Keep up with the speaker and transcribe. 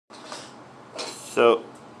So,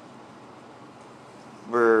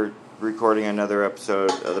 we're recording another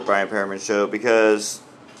episode of the Brian Perriman Show because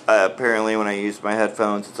apparently when I use my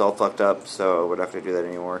headphones it's all fucked up, so we're not going to do that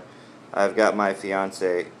anymore. I've got my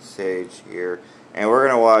fiance, Sage, here, and we're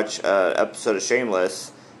going to watch an episode of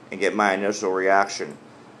Shameless and get my initial reaction.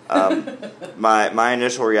 My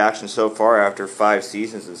initial reaction so far after 5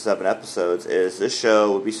 seasons and 7 episodes is this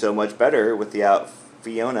show would be so much better without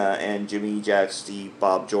Fiona and Jimmy, Jack, Steve,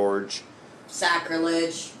 Bob, George.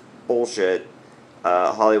 Sacrilege. Bullshit.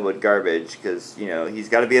 Hollywood garbage, because, you know, he's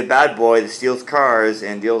got to be a bad boy that steals cars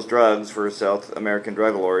and deals drugs for South American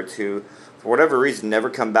drug lords who, for whatever reason, never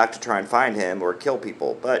come back to try and find him or kill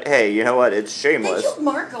people. But hey, you know what? It's Shameless. They killed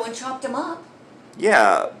Marco and chopped him up.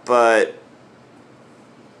 Yeah, but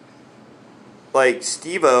like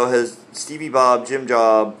Stevie Bob, Jim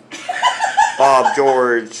Job, Bob,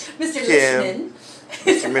 George, Mr. Kim,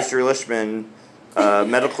 Lishman. Mr. Lishman,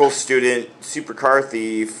 medical student, super car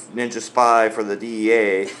thief, ninja spy for the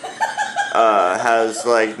DEA, has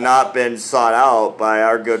like not been sought out by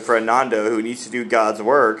our good friend Nando, who needs to do God's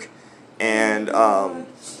work, and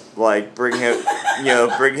like bring him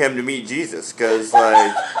to meet Jesus, because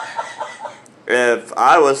like. If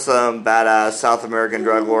I was some badass South American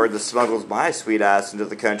drug lord that smuggles my sweet ass into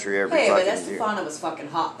the country every fucking year. Hey, but Estefano was fucking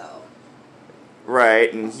hot, though.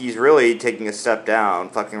 Right, and he's really taking a step down,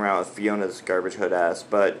 fucking around with Fiona's garbage hood ass,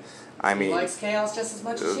 but, I mean... He likes chaos just as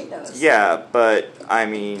much as she does. Yeah, but, I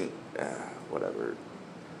mean, whatever.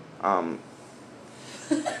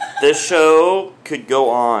 This show could go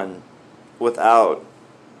on without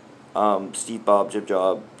Steve Bob, Jib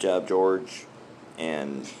Job, Jab George,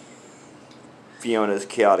 and... Fiona's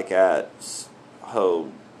chaotic ass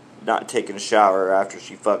hoe not taking a shower after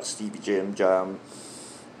she fucks Stevie Jim,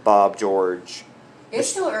 Bob, George. It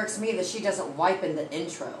still irks me that she doesn't wipe in the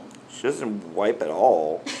intro. She doesn't wipe at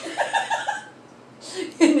all.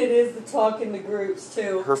 And it is the talk in the groups,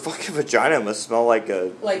 too. Her fucking vagina must smell like a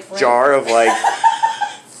Frank. jar of, like,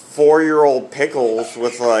 4-year-old pickles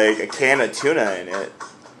with, like, a can of tuna in it.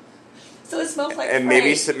 So it smells like and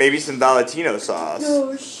Frank. maybe some Valentino sauce.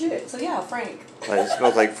 Oh, shit. So, yeah, Frank. Like, it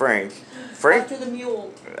smells like Frank. Frank? After the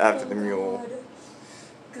mule. After the mule. God.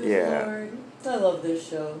 Good Yeah. Lord. I love this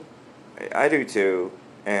show. I do too,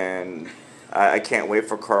 and I can't wait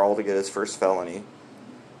for Carl to get his first felony.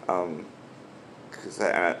 Because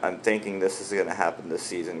I'm thinking this is going to happen this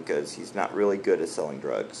season because he's not really good at selling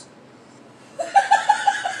drugs.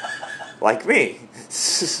 Like me.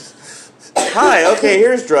 Hi, okay,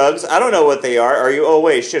 here's drugs. I don't know what they are. Are you? Oh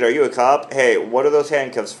wait, shit. Are you a cop? Hey, what are those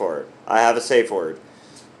handcuffs for? I have a safe word.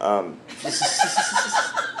 SpongeBob.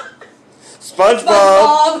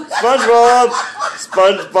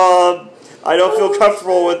 I don't feel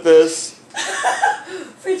comfortable with this.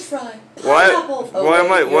 French fry. Why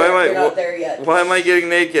am I not there yet. Why am I getting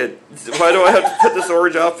naked? Why do I have to put this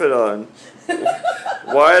orange outfit on?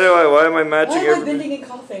 Why am I matching everything? Why am I bending and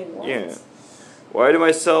coughing? What? Yeah. Why do my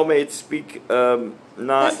cellmates speak not That's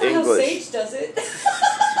not English? how Sage does it.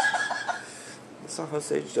 That's not how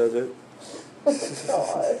Sage does it.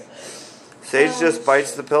 God. Sage just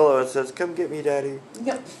bites the pillow and says, "Come get me, Daddy."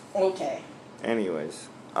 Yep. Okay. Anyways,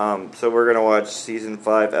 so we're gonna watch season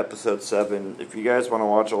 5, episode 7. If you guys want to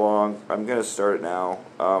watch along, I'm gonna start it now.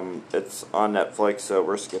 It's on Netflix, so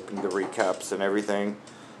we're skipping the recaps and everything.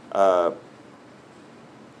 I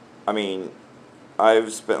mean,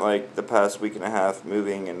 I've spent like the past week and a half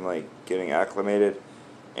moving and like getting acclimated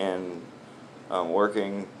and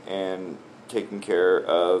working and taking care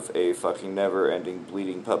of a fucking never-ending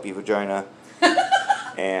bleeding puppy vagina.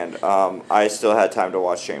 And I still had time to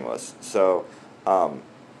watch Shameless. So,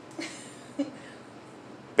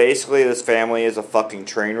 basically this family is a fucking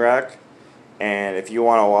train wreck. And if you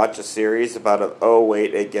want to watch a series about it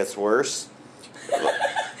gets worse.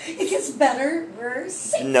 It gets better,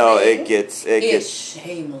 worse. No, it gets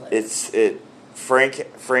Shameless.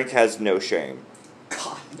 Frank has no shame.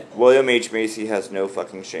 God, no. William H. Macy has no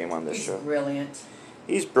fucking shame on this show. He's brilliant.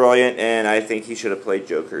 He's brilliant, and I think he should have played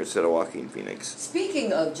Joker instead of Joaquin Phoenix.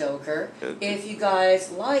 Speaking of Joker, if you guys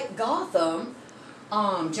like Gotham,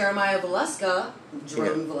 Jerome Valeska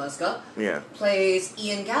plays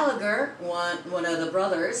Ian Gallagher, one of the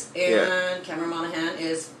brothers, and Cameron Monaghan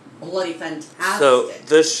is bloody fantastic. So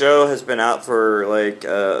this show has been out for like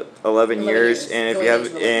 11 years, and if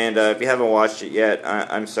you haven't watched it yet,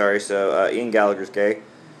 I'm sorry. So Ian Gallagher's gay,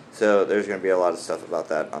 so there's going to be a lot of stuff about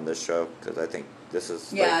that on this show because I think this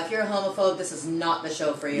is if you're a homophobe, this is not the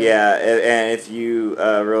show for you. Yeah, and if you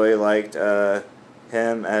really liked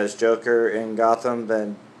him as Joker in Gotham,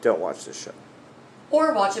 then don't watch this show.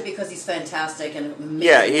 Or watch it because he's fantastic and amazing.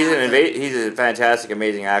 Yeah, he's a fantastic,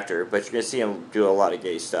 amazing actor, but you're gonna see him do a lot of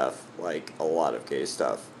gay stuff, like a lot of gay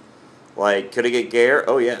stuff. Like, could it get gayer?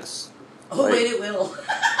 Oh yes. Oh like, wait, it will.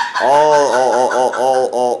 all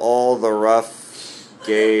the rough,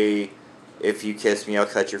 gay. If you kiss me, I'll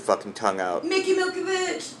cut your fucking tongue out. Mickey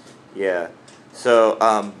Milkovich. Yeah. So,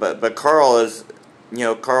 but Carl is,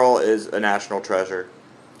 Carl is a national treasure,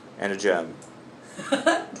 and a gem,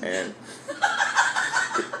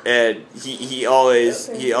 and he always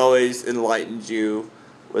enlightens you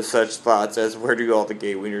with such thoughts as where do all the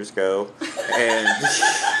gay wieners go, and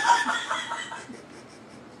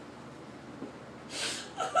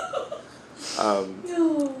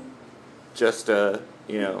just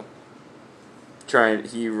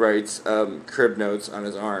he writes crib notes on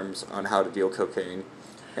his arms on how to deal cocaine,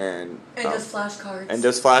 and does flashcards. And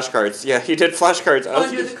does flashcards. Yeah, he did flashcards.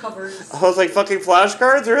 Under the covers. I was like, fucking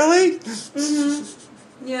flashcards, really?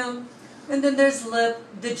 Mm-hmm. Yeah. And then there's Lip,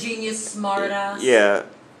 the genius smartass. Yeah.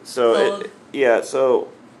 So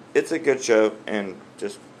it's a good show, and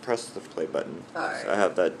just press the play button. All right. So I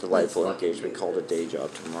have that delightful engagement called a day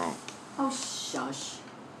job tomorrow. Oh, shush.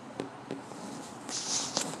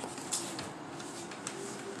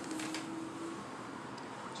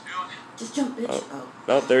 Just jump, bitch.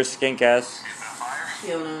 Oh, there's Skink Ass.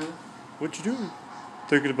 Fiona. What you doing?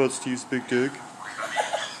 Thinking about Steve's big dick.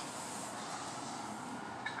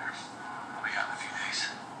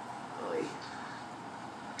 Really?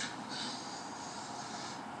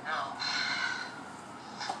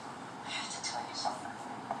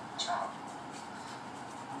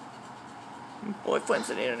 Boyfriend's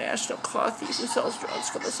an international car thief who sells drugs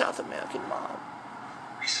for the South American mob.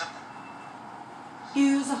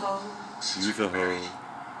 Use a hoe. Use a hoe.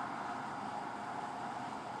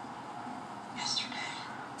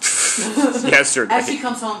 Yesterday. As she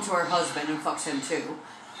comes home to her husband and fucks him too.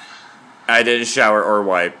 I didn't shower or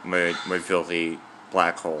wipe my filthy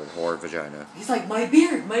black hole or vagina. He's like, my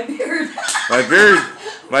beard. My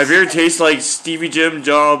beard tastes like Stevie Jim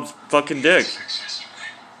Jobs' fucking dick.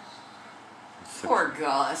 Poor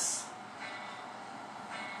Gus.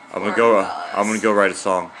 I'm gonna go write a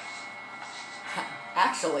song.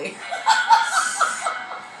 Actually.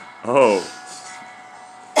 Oh.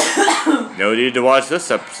 No need to watch this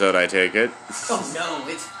episode, I take it. Oh no,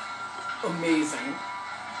 it's amazing.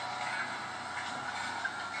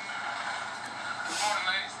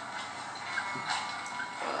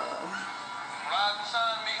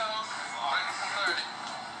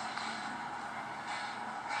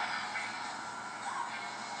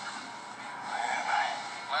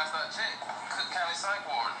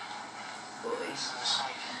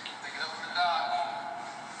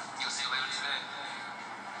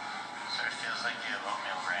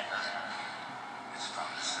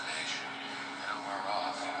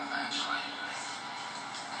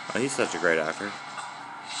 Oh, he's such a great actor.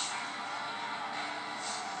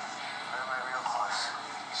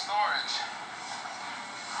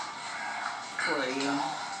 Corey. 72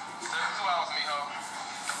 hours, mijo.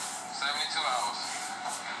 72 hours.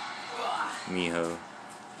 Mijo.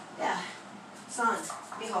 Yeah. Son.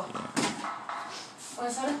 Mijo. Want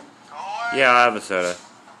a soda? Yeah, I have a soda.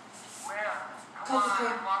 Coke with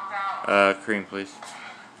cream. Cream, please.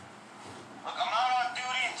 Look, I'm not on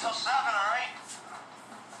duty until 7, alright?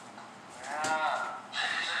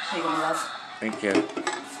 Here you go, my love. Thank you.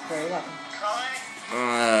 Very welcome.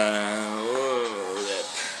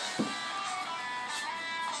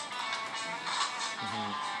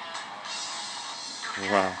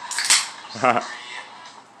 Wow.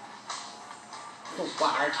 Oh,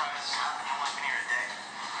 wow.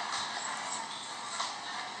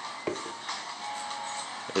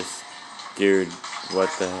 This dude, what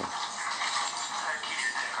the hell?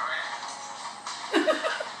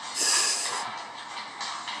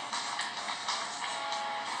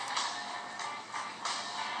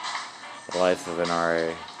 Life of an RA.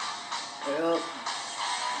 Yep.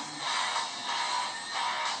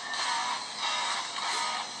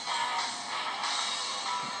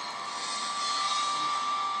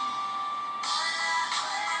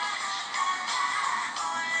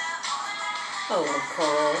 Hello,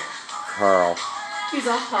 Carl. Carl. He's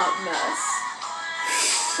a hot mess.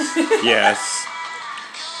 Yes.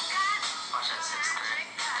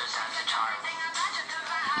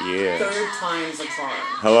 Yeah. Third time's a charm.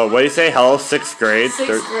 Hello, what do you say? Hello, 6th grade?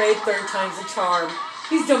 Sixth grade, third time's a charm.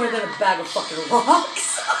 He's dumber than a bag of fucking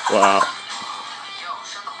rocks. Wow.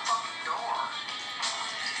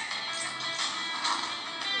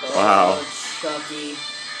 Wow. Oh, Chucky. I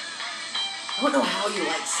don't know how you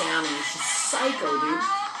like Sammy. She's psycho, dude.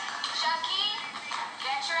 Chucky,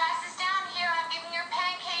 get your asses down here. I'm giving your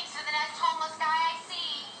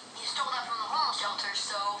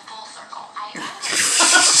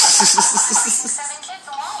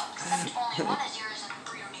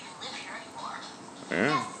Yeah.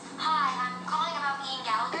 Yes. Hi, I'm calling about Ian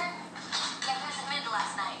Gallagher. Yeah, he was admitted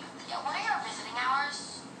last night. Yeah, what are your visiting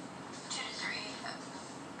hours? 2 to 3.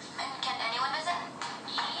 And can anyone visit?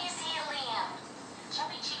 Easy, Liam.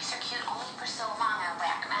 Chubby cheeks are cute only for so long, I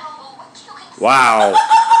recommend. Oh, what you can Wow.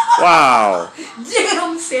 Wow.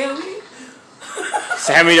 Damn, Sammy.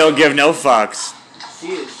 Sammy don't give no fucks.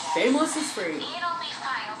 She is shameless as free. Ian'll be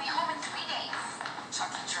fine. He'll be home in 3 days.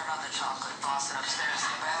 Chuck, turn on the chocolate faucet upstairs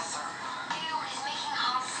in the bathroom. Ew, he's making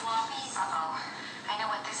hot sloppies. Uh-oh. I know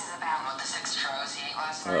what this is about. What the 6 churros he ate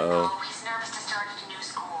last night? Uh-oh. Oh, he's nervous to start at a new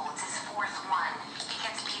school. It's his 4th one. He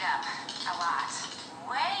gets beat up. A lot.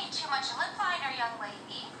 Way too much lip liner, young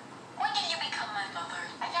lady. When did you become my mother?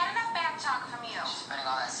 I've had enough back talk from you. She's putting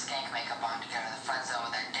all that skank makeup on to get her to the friend zone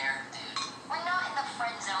with that dare dude. We're not in the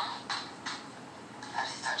friend zone. How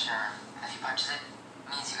does he touch your arm? If he punches it,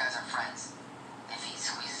 means you guys are friends. If he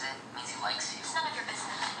squeezes it, means he likes you. It's none of your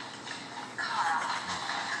business. Carl,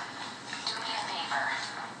 do me a favor.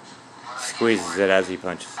 Squeezes it as he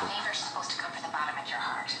punches it. Favors supposed to come from the bottom of your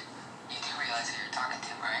heart. You do realize who you're talking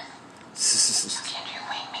to, right? Look under your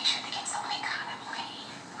wing. Make sure they get some wig on him, okay?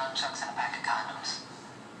 Nunchucks and a pack of condoms.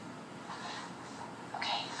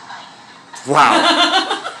 Okay, fine. Wow.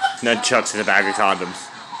 Nunchucks in a bag of condoms.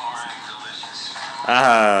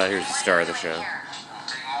 Ah, here's the star of the show. It'll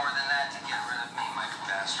take more than that to get rid of me, my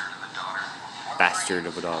bastard of a daughter. Bastard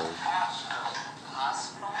of a daughter.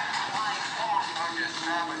 Hospital? Why? I'm just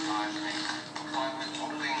sabotaging me by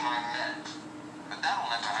withholding my med. But that'll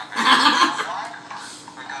never happen. Why?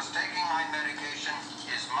 Because taking my medication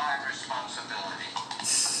is my responsibility.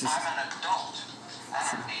 I'm an adult. I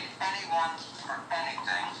don't need anyone or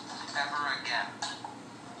anything ever again.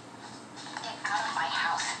 Get out of my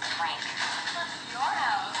house, Frank. Your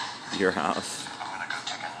house. Your house. I'm gonna go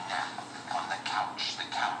take a nap on the couch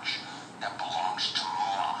that belongs to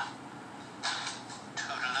Mom.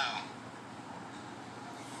 Toodaloo.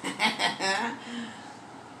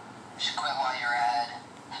 You should quit while you're ahead.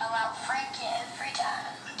 Hell out Frank every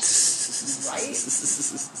time.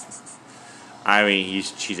 I mean,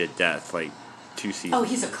 he's cheated death like 2 seasons. Oh,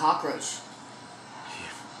 he's a cockroach.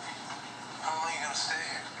 How long are you gonna stay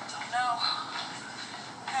here? No.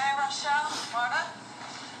 Hey, Rochelle, Marta?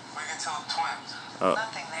 We can tell the twins. Oh,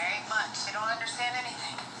 Nothing. There ain't much. They don't understand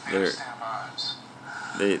anything. They They're- understand vibes.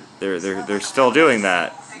 they're still doing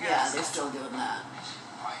that. Yeah, they're still doing that.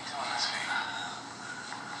 Why are you doing this, baby?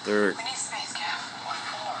 They're We need space, Cap. What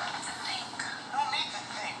for? To think. I don't need to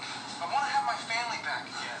think. I want to have my family back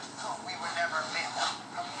again. Oh, we were never a family.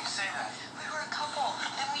 How can you say that? We were a couple.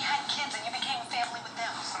 Then we had kids, and you became a family with them.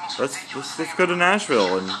 It's the most let's ridiculous let's thing go to I've ever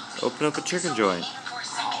Nashville and open up a chicken joint. Even for a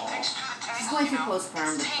second. Thanks to the tango, He's going you through know.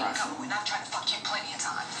 postpartum depression. And I've tried to fuck you plenty of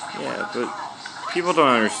times. Okay, Yeah, what about but the girls? people don't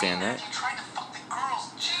understand that. You tried to fuck the girls.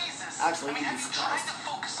 Jesus. Actually, I mean, you'd have be you tried surprised. to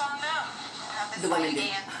focus on them? Have this The fight women do.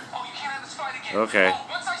 again. Oh, you can't have this fight again. Okay. Oh,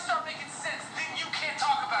 once I start making sense, then you can't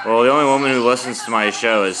talk about Well, it. the only woman who listens to my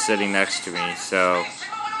show is sitting next to me, so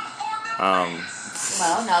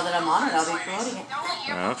Well, now that I'm on it, I'll be promoting it. Only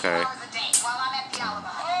here for Okay. 2 hours a day while I'm at the Alamo.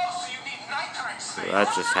 Oh, so you need nighttime so space. that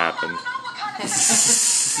just happened. So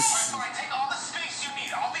I take all the space you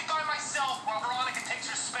need. I'll be by myself while Veronica takes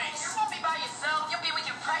her space. You won't be by yourself. You'll be with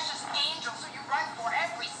your precious angels who you run for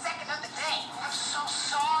every second of the day. I'm so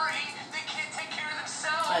sorry. They can't take care of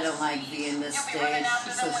themselves. I don't like being this You'll be stage. running after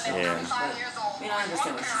She's them so when they're Yeah. selfish, 35 but years old. I mean, I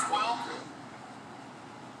understand what she's going through.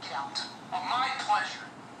 Get out. On my pleasure.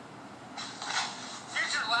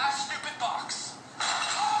 Here's your last stupid box.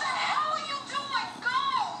 What the hell are you doing? Go!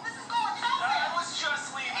 This is going nowhere. I was just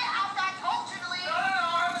leaving. Yeah, after I told you to leave. No, I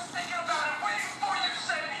was thinking about it way before you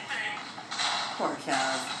said anything. Poor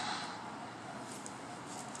Kev.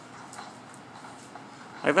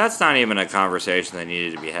 Like, that's not even a conversation that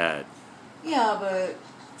needed to be had. Yeah, but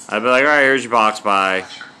I'd be like, alright, here's your box, bye.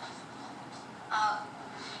 I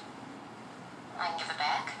can give it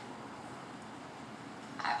back.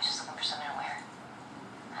 I was just looking for something to wear.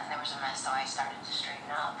 And there was a mess, so I started to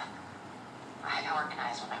straighten up. I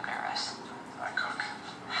organize when I'm nervous. I cook.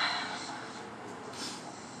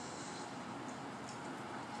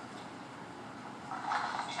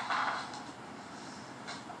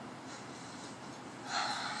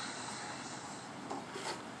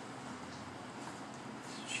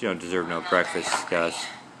 You don't deserve no breakfast, Gus.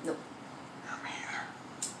 nope. Not me either.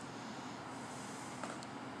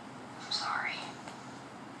 I'm sorry.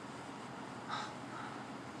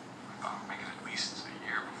 I thought we'd make it at least a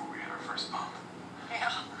year before we hit our first bump.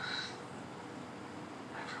 Yeah.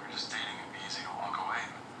 If we were just dating, it'd be easy to walk away.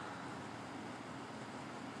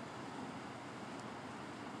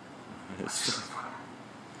 It's-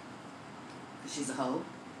 She's a hoe.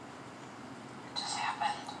 Just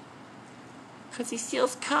Because he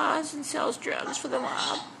steals cars and sells drugs for the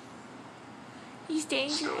mob. He's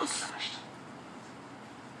dangerous.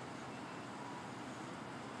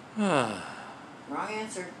 Wrong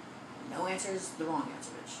answer. No answer is the wrong answer,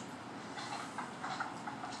 bitch.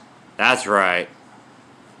 That's right.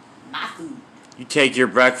 My food. You take your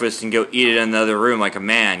breakfast and go eat it in another room like a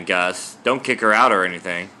man, Gus. Don't kick her out or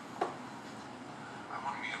anything. I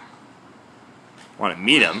want to meet him. Want to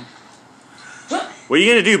meet him? What are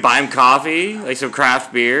you gonna do? Buy him coffee? Like some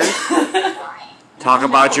craft beer? Talk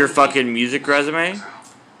about your fucking music resume?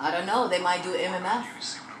 I don't know. They might do MMF. You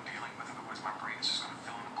see what I'm dealing with, otherwise my brain is just going to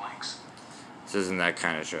fill in the blanks. This isn't that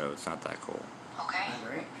kind of show. It's not that cool. Okay.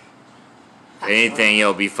 Right. If anything,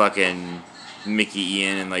 you'll be fucking Mickey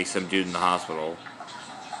Ian and like some dude in the hospital.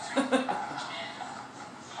 It's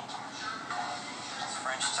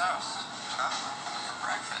French toast. Huh? For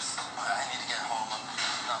breakfast. I need to get home.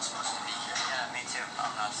 I'm not supposed to be here. Yeah, me too.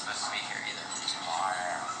 I'm not supposed to be here either. Is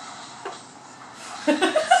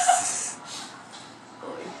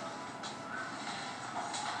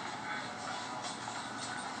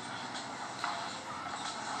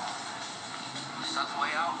that the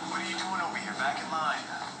way out? What are you doing over here? Back in line.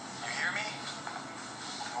 You hear me?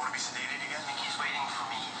 You want to be sedated again? Mickey's waiting for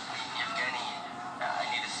me. Evgeny. I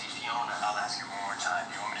need to see Fiona. I'll ask you one more time.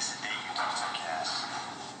 You want me to sedate you? Don't say Cass.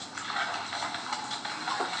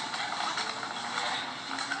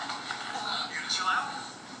 You gonna chill out?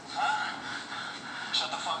 Huh?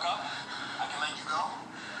 Shut the fuck up. I can let you go.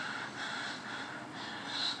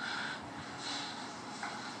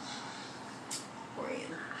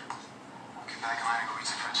 Orion. Get back in line and go eat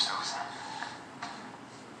some French toast.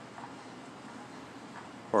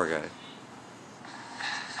 Poor guy. No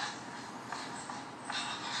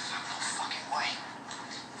fucking way.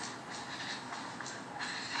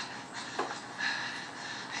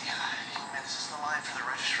 Hey, man, is this the line for the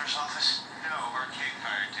registrar's office? No, arcade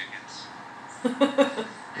fire tickets.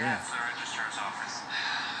 Yeah, it's the registrar's office.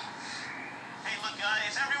 Hey, look,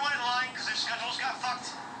 is everyone in line? Because their schedules got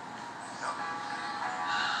fucked. No.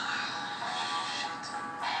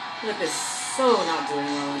 Flip is so not doing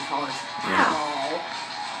well in college. Ow.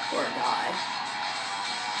 Poor guy.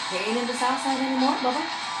 He ain't in the South Side anymore, Bubba?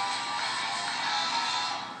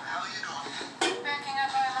 How you doing? Backing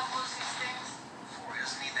up, I love Lucy's things. Boy,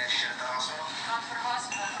 doesn't need that shit at the hospital. Not for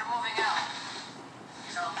hospital, for moving out.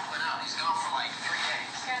 He's not moving out. He's gone for like 3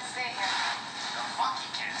 days. Can't stay here. The fuck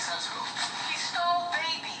he can. Says who? He stole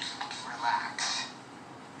baby. Relax.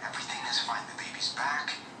 Everything is fine. The baby's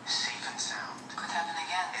back, safe and sound. Could happen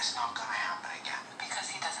again. It's not gonna happen again.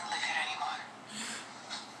 Because he doesn't live here anymore.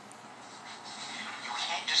 You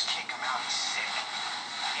can't just kick him out. He's sick.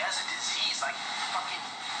 He has a disease like fucking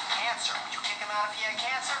cancer. Would you kick him out if he had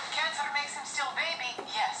cancer? Cancer makes him still baby.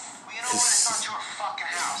 Yes. Well, you know what? It's not your fucking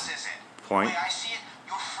house, is it? Point. The way I see it,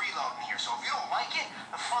 you're freeloading here. So if you don't like it,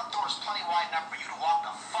 the front door is plenty wide enough for you to walk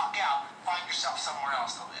the fuck out, find yourself somewhere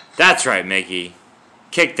else to live. That's right, Mickey.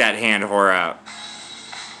 Kick that hand whore out.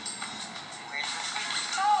 Where's the squeaky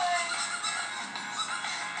Toy.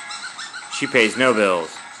 She pays no bills.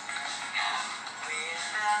 Where's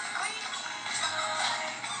the squeaky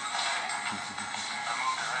toy? I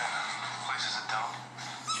moved her in. Place is a dump.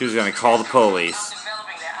 She was gonna call the police.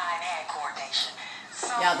 Developing their eye-and-hand coordination. So,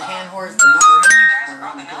 Yeah, the hand whore's the you nerd. guys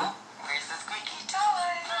broken Ironically. up? Where's the squeaky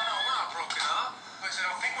toy? No, we're not broken up. I said, I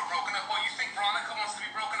don't think we're broken up. Well, you think Veronica wants to be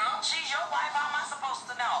broken up? She's your wife, how am I supposed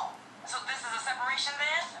to know? So this is a separation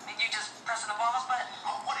then? I mean, you just pressing the pause button?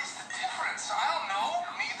 Oh, what is the difference? I don't know.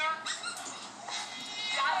 Neither.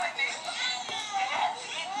 Dominic, yes,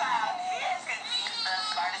 he found his, 'cause he's the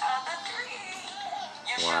smartest of the three.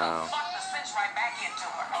 You should Wow. have fucked the cinch right back into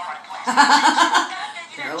her. All right, please.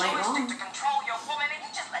 You Girl got ain't a joystick wrong. to control your woman, and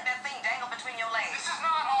you just let that thing dangle between your legs. This is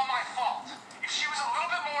not all my fault. If she was a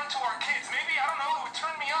little bit more into our kids, maybe, I don't know, it would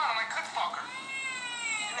turn me on and I could fuck her.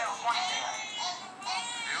 You know, one thing.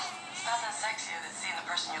 It's nothing sexier than seeing the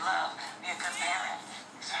person you love be a good parent.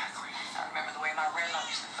 Exactly. I remember the way my red love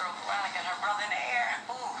used to throw Veronica and her brother in the air.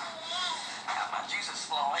 Ooh, got my juices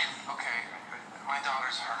flowing. Okay, my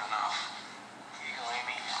daughter's hurt enough. Here you go,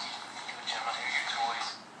 Amy. You and Gemma, here are your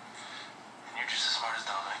toys. And you're just as smart as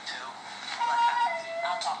Dominic, too. Look,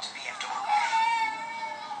 I'll talk to V afterward.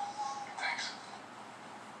 Thanks.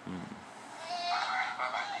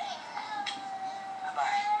 Bye-bye.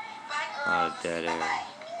 Bye-bye. Bye, girls. Dead air. Bye-bye.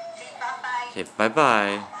 Say bye-bye. Okay,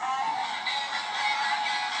 bye-bye.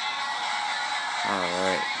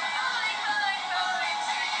 Alright.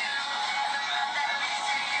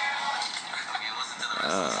 Okay, listen to the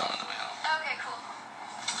rest of the song on the way home. Okay, cool.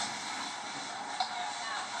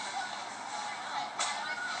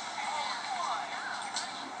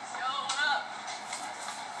 Yo, what up?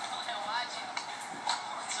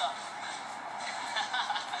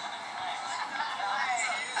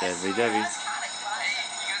 Debbie, Debbie. Hey,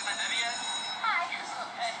 you guys met Debbie yet? Hi.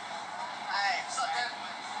 Hey. Hey, what's up, Deb?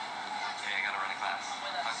 Okay, I gotta run a class.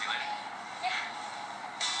 I'll see you later.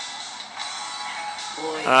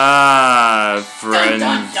 Boy. Ah, friend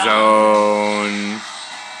Dun, dun, dun. zone.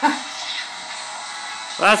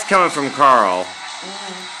 That's coming from Carl.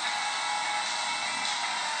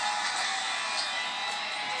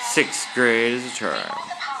 Sixth grade is a We charm.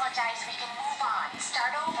 both apologize. We can move on.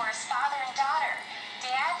 Start over as father and daughter.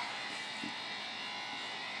 Dad?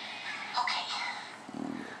 Okay.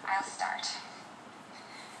 I'll start.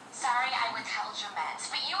 Sorry I withheld your meds,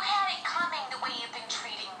 but you had it coming the way you've been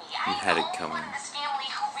treating me. I'm had the it only one coming. in this family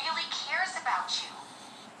who really cares about you.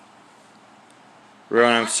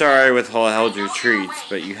 Rowan, I'm sorry with all held your treats,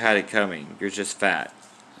 but you had it coming. You're just fat.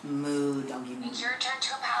 Moo, doggy moo. It's your turn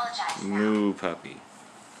to apologize now. Moo, puppy.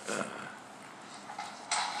 He's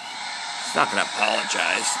not gonna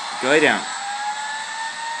apologize. Go lay down.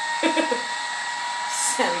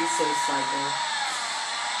 Sammy's so psycho.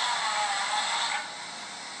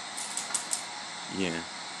 Yeah.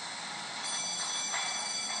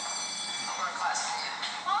 I'm going to class.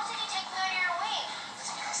 Why did he take me under your wing?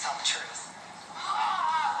 That's not the truth.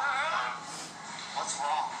 What's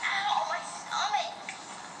wrong? Ow, my stomach.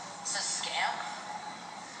 Is this a scam?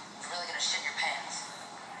 You're really gonna shit your pants.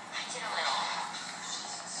 I did a little.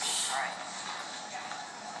 Alright.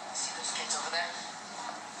 See those kids over there?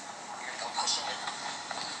 You're gonna go push them in.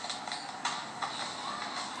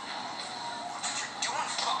 What you're doing,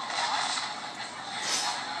 fuck?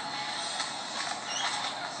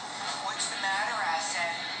 What's the matter,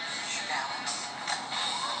 Asset? Your balance.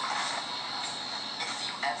 If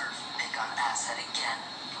you ever pick on Asset again,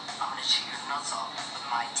 I'm gonna chew your nuts off with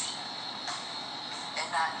my teeth. And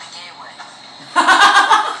not in the gay way.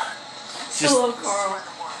 Hello, Carl. Spread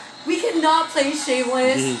the word. We cannot play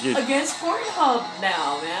Shameless Yeah. against Pornhub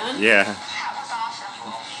now, man. Yeah. That was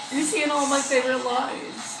awesome. You're seeing all my favorite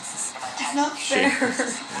lines. It's not fair.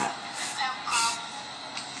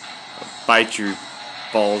 Bite your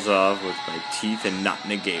balls off with my teeth and not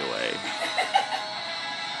in a gay way.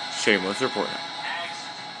 Shameless report.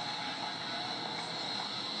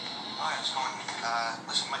 Hi, how's it going?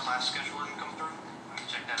 Listen, my class schedule didn't come through. Let me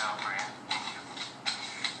check that out for you. Thank you.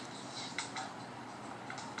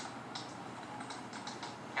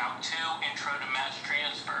 Now 2, intro to mass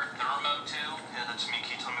transfer. Thermo 2. Yeah, that's me.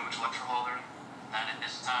 Can you tell me which lecture hall they're in? Not at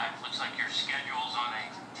this time. Looks like your schedule's on a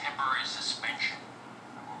temporary suspension.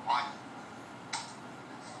 Why?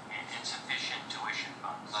 Insufficient tuition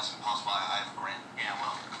funds. That's impossible. I have a grant. Yeah,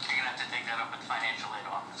 well, you're gonna have to take that up with the financial aid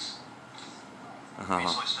office. So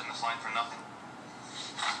I stood in this line for nothing?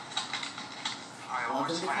 Alright, well, Welcome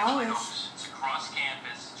where's the to financial aid college. office? It's across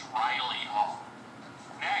campus. It's Riley Hall.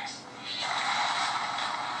 Next.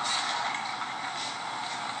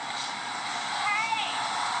 Hey!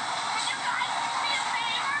 Would you guys do me a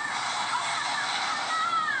favor?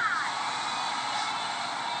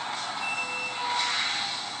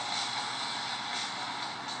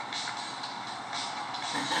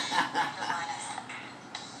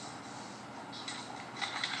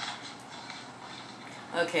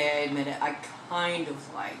 Okay, I admit it. I kind of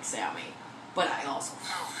like Sammy, but I also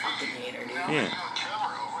fucking hate her, dude. Yeah.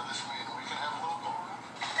 Camera over this way and we can have a little go around.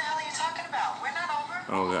 What the hell are you talking about? We're not over.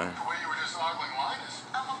 Oh god. The way you were just ogling Linus.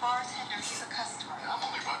 I'm a bartender. He's a customer. I'm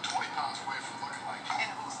only about 20 pounds away from looking like you.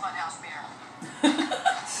 In whose funhouse mirror?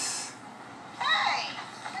 Hey!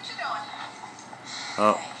 What you doing?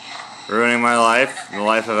 Oh. Ruining my life, the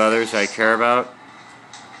life of others I care about.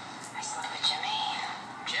 I slept with Jimmy.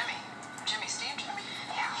 Jimmy? Jimmy Steve? Jimmy?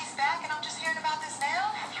 Yeah. He's back and I'm just hearing about this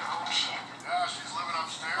now? Have your own shit. Yeah, she's living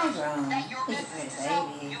upstairs. Hey, Ron. That your He's a business? pretty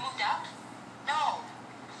So, baby. you moved out? No.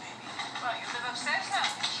 Maybe. Well, you live upstairs now?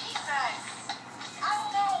 Jesus. Oh,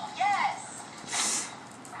 no. Yes.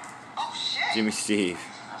 Oh, shit. Jimmy Steve.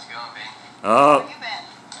 How's it going, B? Oh, Where you been?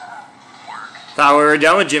 Work. thought we were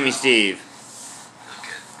done with Jimmy Steve. Feels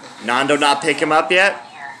good. Nando not pick him up yet?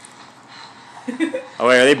 Here. Oh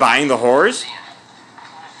wait, are they buying the whores? I'm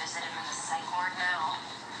gonna visit him in the psych ward now.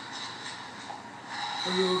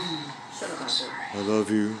 Shut up, Asher. I love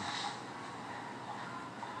you.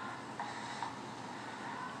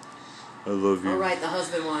 I love you. Alright, the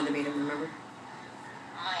husband wanted to meet him, remember?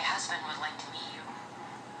 My husband would like to meet you.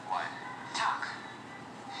 Why? Talk.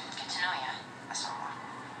 Get to know you. That's all.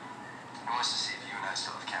 He wants to see if you and I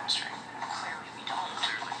still have chemistry. Clearly we don't.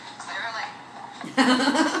 Clearly. Clearly.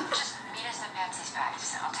 Just meet us at Patsy's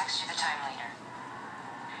practice. I'll text you the time later.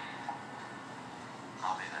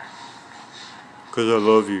 I'll be there. Cause I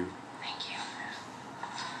love you. Thank you.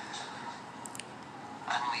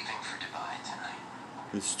 I'm leaving for Dubai tonight.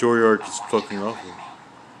 The story arc I is want you to fucking come awful. with me.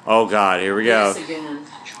 Oh God, here we go. This again.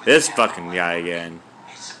 This fucking guy again.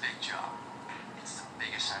 It's a big job. It's the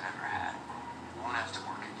biggest I've ever had. Won't have to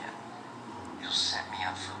work again. It'll set me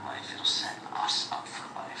up for life. It'll set us up for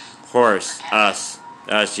life. Of course, us.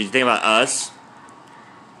 Us. You think about us?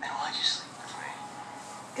 And why'd you sleep with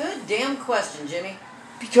me? Good damn question, Jimmy.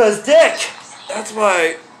 Because Dick. That's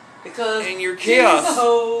why. Because In your Jimmy's chaos. a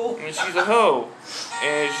hoe. And she's a hoe.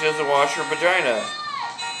 And she doesn't wash her vagina.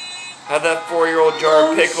 Have that 4-year-old jar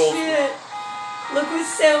of pickles. Shit. Look what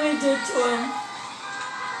Sammy did to him.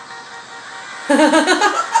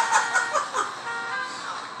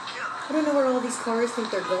 I don't know where all these cars think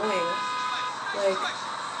they're going. Like,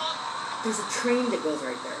 there's a train that goes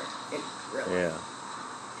right there. It really. Yeah.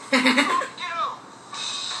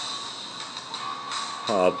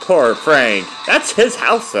 Oh, poor Frank. That's his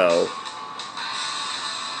house, though.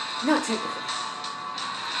 Not technically.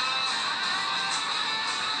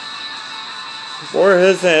 Or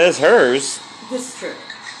his hers. This is true.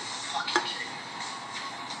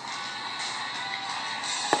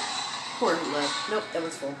 Poor who left. Nope, that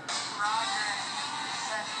one's full. We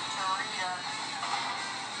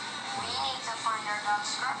need to find our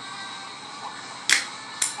dumpster.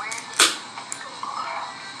 Where did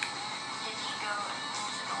he go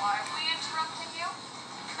into the water? We interrupted you?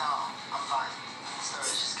 No, I'm fine.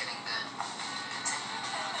 Story's just getting good.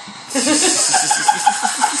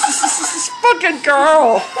 Fucking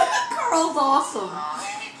girl. Carl's awesome.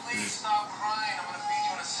 Amy, please stop crying. I'm gonna feed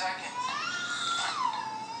you in a second.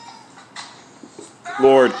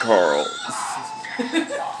 Lord Carl. Alright,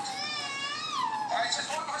 just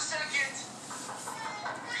one more second.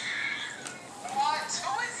 What?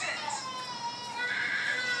 Who is it?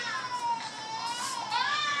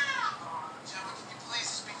 Gemma, can you please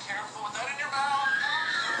just be careful with that in your mouth?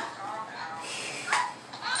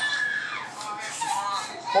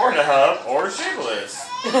 Pornhub or Shameless.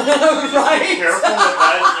 Right? Careful with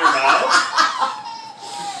that in your mouth.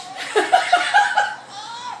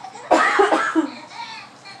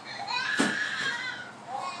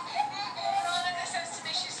 Veronica says to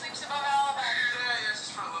me she sleeps above Alabama. Yeah,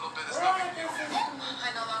 just for a little bit. It's not big deal.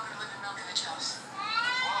 I no longer live in Milkovich House.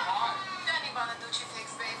 Danny Bonaducci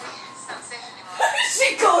takes baby. It's not safe anymore.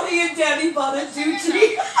 She called Ian Danny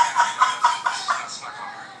Bonaducci. That's not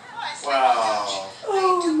gonna work. I sleep Wow. on the couch. I Oh,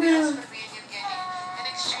 eat 2 meals man. for me and Evgeny. In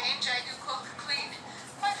exchange, I do cook, clean,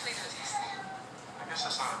 monthly duties. I guess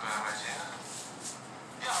that's not a bad idea.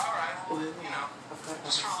 Yeah, alright. Well, you know,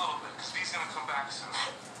 just for a little bit, because B's gonna come back soon.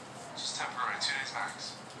 Just temporary, 2 days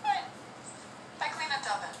max. Right. I clean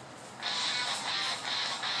until then.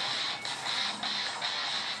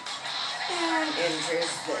 And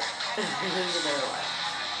enters this into their life.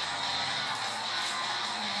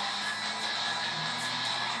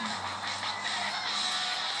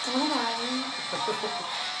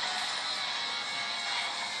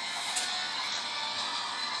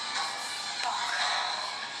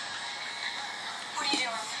 What are you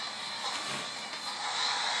doing?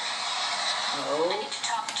 I Oh. need to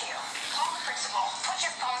talk to you. Call the principal. Put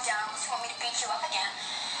your phone down unless you want me to beat you up again.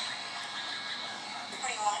 What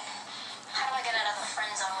do you want? How do I get out of the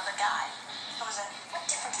friend zone with a guy? What is it? What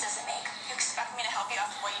difference does it make? You expect me to help you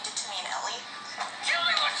after what you did to me and Ellie? Tell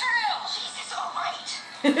me what's real! Jesus, alright.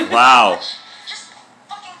 Wow. Just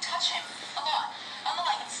fucking touch him. A lot. On the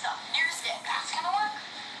leg and stuff. Near his dick. That's gonna work?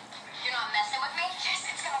 You're not messing with me? Yes,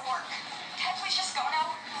 it's gonna work. Can I please just go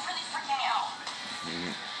now? You're really freaking me out.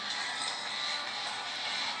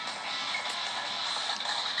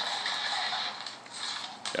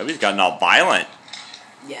 Debbie's gotten all violent.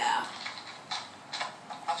 Yeah.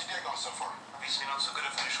 How's your day going so far? Obviously not so good. I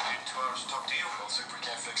finished waiting 2 hours to talk to you. Well, see if we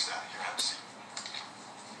can't fix that. You're happy.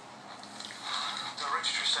 The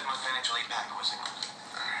registrar said my financial aid packet was included.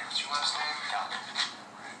 Alright, what's your last name? Gallagher.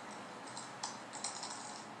 Right.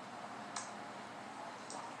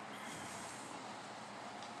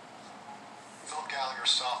 Philip Gallagher,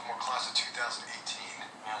 sophomore, class of 2018.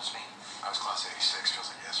 Yeah, that's me. I was class 86.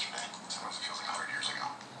 Feels like yesterday. Sometimes it feels like 100 years ago.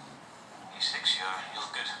 86, you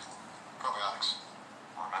look good. Probiotics.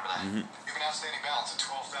 I'll remember that. You have an outstanding balance of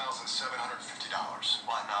 $12,750.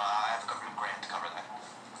 What? No, I have a government grant to cover that.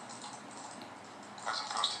 Hasn't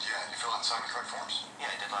posted yet. You fill out and sign the correct forms?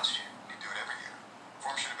 Yeah, I did last year. You do it every year.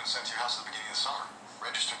 Forms should have been sent to your house at the beginning of the summer.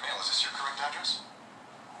 Registered mail. Is this your correct address?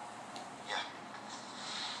 Yeah.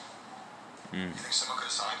 You think someone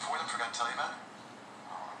could have signed for them? Forgot to tell you about it?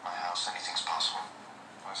 My house, anything's possible.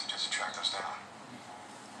 I suggest you track those down.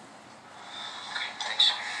 Okay, thanks.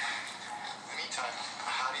 In the meantime,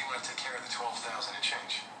 how do you want to take care of the $12,000 and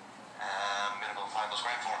change? Minimum find those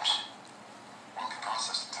grant forms. Well, can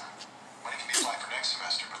process the time. Money can be applied for next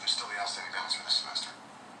semester, but there's still the outstanding balance for this semester.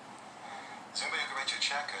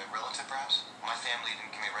 check? A relative, perhaps? My family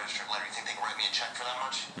didn't give me a registered letter. You think they can write me a check for that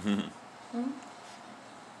much?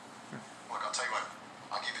 Look, I'll tell you what.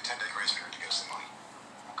 I'll give you a 10-day grace period to get us the money.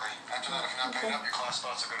 Okay? After that, if you're not paying up, your class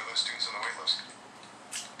spots will go to those students on the wait list.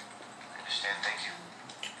 I understand. Thank you.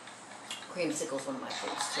 Creamsicle's one of my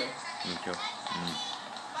favorites too. Me too.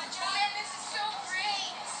 My Julian, this is so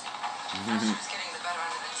great. Who's getting the better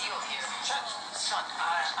end of the deal here? Son,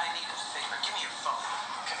 I need a favor. Give me your phone.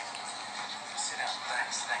 Okay. Sit down.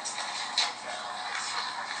 Thanks. There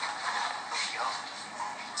you go.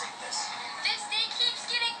 Take this. This day keeps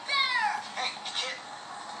getting better. Hey, kid.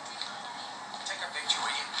 Take a picture,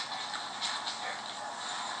 will you? Here.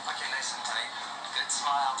 Okay, nice and tight. Good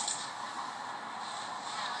smile.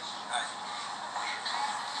 All right.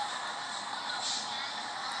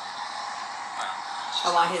 Well, I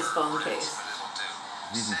want his phone case. but it'll do.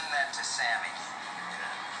 Send that to Sammy.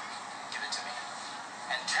 Give it to me.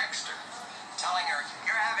 And text her, telling her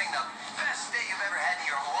you're having the best day you've ever had in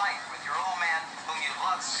your life with your old man whom you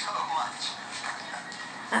love so much.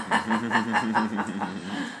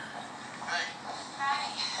 Hey, Hi.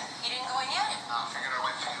 You didn't go in yet? I figured I'd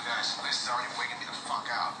wait for you guys. This is already wigging me the fuck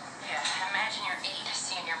out. Yeah, imagine you're 8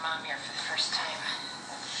 seeing your mom here for the first time.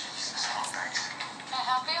 Jesus, oh, thanks. Can I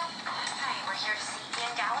help you? Hi, we're here to see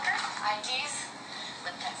Ian Gallagher. IDs?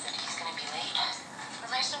 Lipton said he's gonna be late.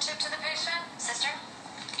 Relationship to the patient? Sister?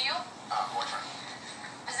 You? Boyfriend.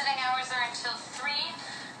 Visiting hours are until 3.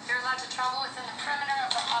 You're allowed to travel within the perimeter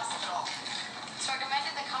of the hospital. It's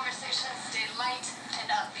recommended that conversations stay light and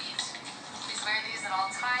upbeat. Please wear these at all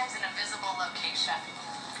times in a visible location.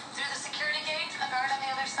 Through the security gate, a guard on the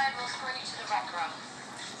other side will escort you to the rec room.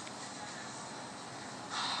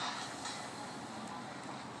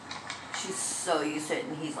 She's so used to it,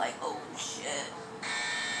 and he's like, oh shit.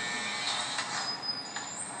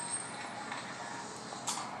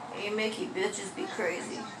 Hey, Mickey, bitches be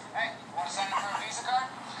crazy. Hey, want to sign up for a Visa card?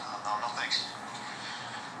 No, thanks.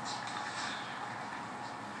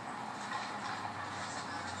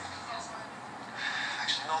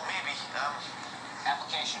 Actually, no, maybe.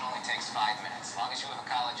 Application only takes 5 minutes. As long as you have a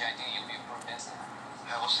college ID, you'll be approved instantly.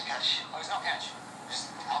 What's the catch? Oh, there's no catch.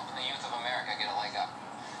 Just helping the youth of America get a leg up.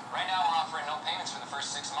 Right now, we're offering no payments for the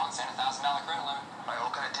first 6 months and a $1,000 credit limit. All right,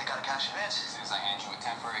 what can I take out of cash advance? As soon as I hand you a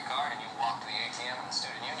temporary card and you walk to the ATM in the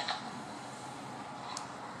student union.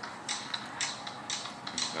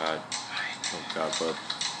 God. Oh God, Flip.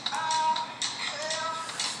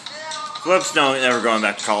 Flip's never going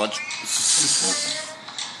back to college.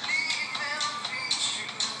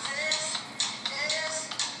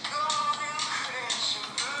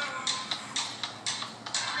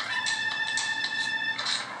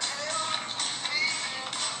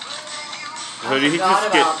 So did he just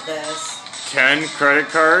about get this. 10 credit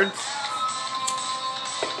cards?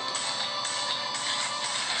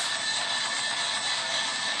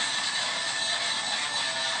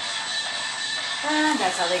 And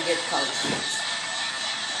that's how they get college students.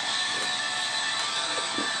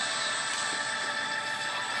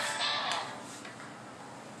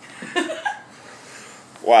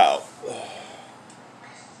 Wow.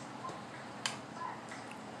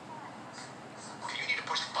 You need to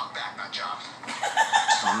push the fuck back, not John.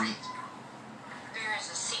 Sorry. There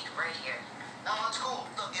is a seat right here. No, it's cool.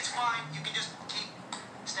 Look, it's fine. You can just keep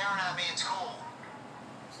staring at me. It's cool.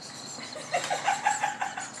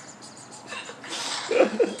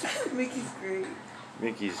 Mickey's great.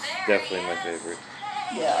 Mickey's There definitely he my is. favorite.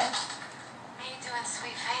 Hey. Yeah. How you doing,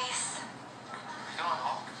 sweet face? Going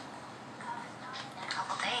home. In a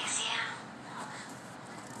couple days, yeah.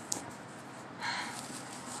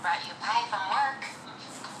 Brought you a pie from work.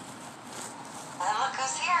 And look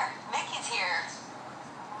who's here. Mickey's here.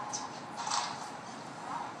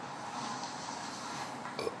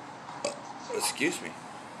 Excuse me.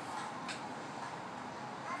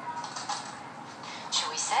 Should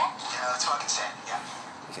we sit? Yeah, let's fucking sit. Yeah.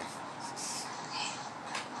 Okay.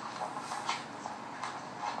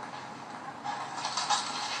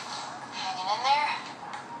 Hanging in there?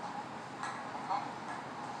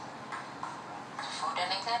 Is the food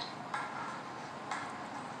any good?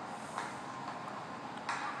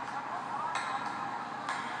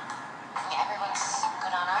 Yeah, everyone's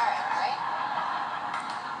good on our end, right?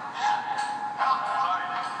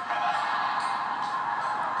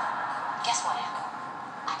 Guess what happened?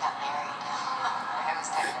 I got married. I was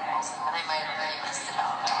technically, but I might have really missed it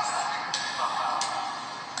all.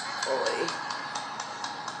 Boy.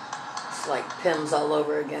 It's like Pims all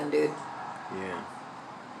over again, dude. Yeah.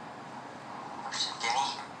 Where's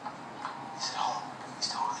Denny? He's at home. He's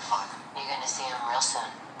totally fine. You're gonna see him real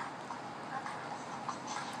soon.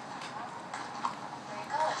 Where you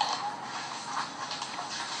going?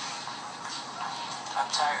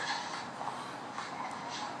 I'm tired.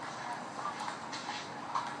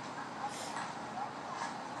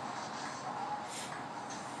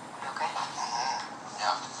 You okay?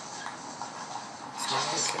 Yeah. It's just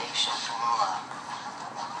the station.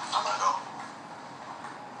 I'm gonna go.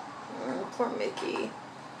 Poor Mickey.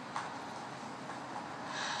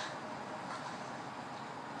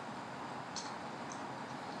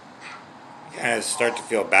 Yeah, I start to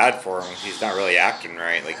feel bad for him. He's not really acting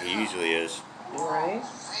right like he usually is. Right?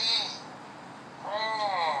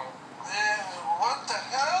 What the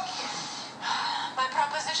hell? My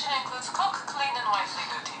proposition includes cook, clean, and wifely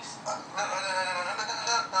duties. No.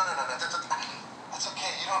 That's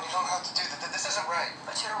okay. You don't have to do that. This isn't right.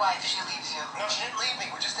 But your wife, she leaves you. No, she didn't leave me.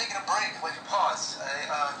 We're just taking a break. Like a pause.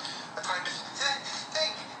 A time to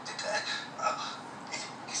think.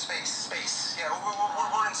 Space. Yeah,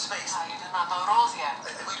 we're in space. You do not know rules yet.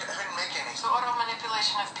 I didn't make any. So oral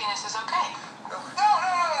manipulation of penis is okay. No,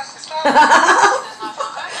 it's not. It does not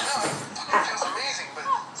feel good? No, it feels amazing, but.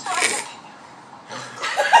 So let's continue.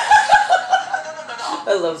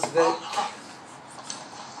 I love Vic.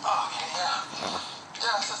 Okay, yeah.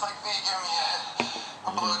 Yeah, it's just like V giving me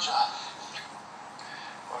a blowjob.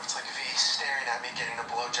 Or it's like V staring at me getting a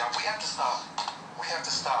blowjob. We have to stop.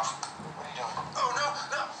 What are you doing? Oh, no.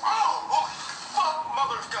 Oh, fuck,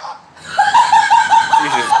 mother of God.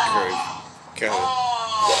 Jesus Christ. God.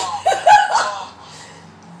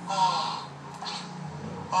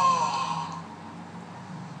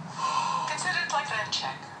 Consider it like rent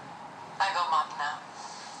check. I go mop now.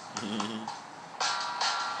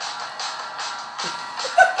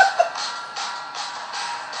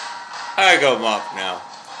 I go mop now.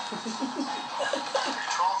 You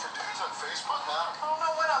trolling for dudes on Facebook now? I don't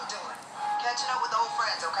know what I'm doing. Catching up with old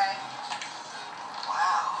friends, okay?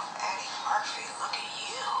 Wow, Eddie Murphy, look at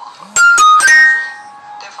you.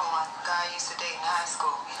 Different one. Guy I used to date in high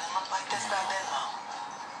school. He didn't look like this back then, though.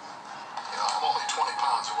 You know, I'm only 20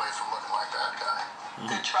 pounds away from looking like that guy.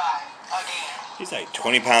 Good try. Again. He's like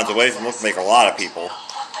 20 pounds away from looking like a lot of people.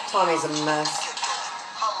 Tommy's a mess.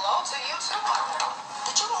 Hello to you too, Marco.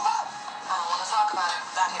 Did you move up? I don't want to talk about it.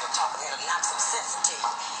 Not here to talk. I'm here to knock some sense into you.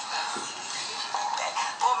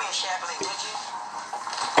 Pour me a Chablis, would you?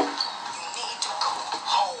 You need to go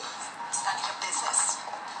home. It's none of your business.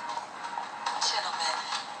 Gentlemen,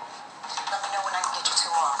 let me know when I can get you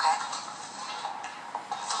two more, okay?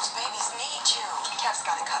 Those babies need you. Cap's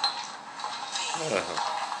got it covered. V.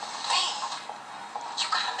 V. You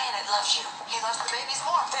got a man that loves you. He loves the babies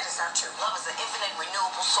more. That is not true. Love is an infinite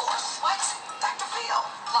renewable source. What? Dr. Phil.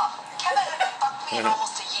 Look, Kevin hasn't fucked me in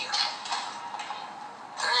almost a year.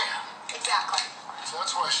 Damn. Exactly. So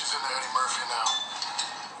that's why she's into Eddie Murphy now.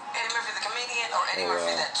 Eddie Murphy the comedian or Eddie Oh,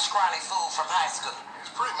 Murphy wow. that scrawny fool from high school? He's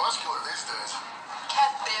pretty muscular these days.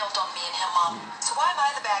 Cat bailed on me and him, Mom. So why am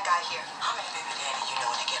I the bad guy here? How many baby daddy you know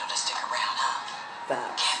in the ghetto to stick around, huh?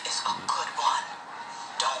 That. Cat is a good one.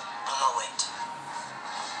 Don't blow it.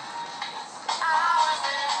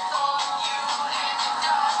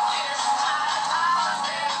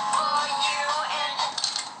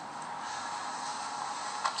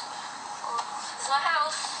 This is my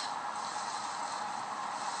house.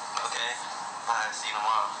 Okay. Bye. See you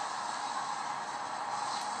tomorrow.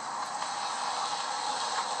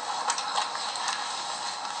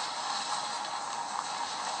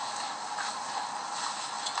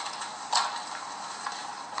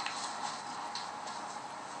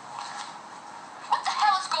 What the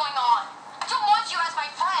hell is going on? I don't want you as my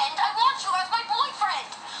friend. I want you as my boyfriend.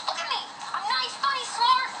 Look at me. I'm nice, funny,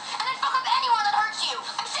 smart, and I'd fuck up anyone that hurts you.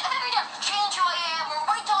 I'm sick of having to change who I am or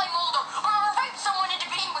wait till I'm older or rape someone into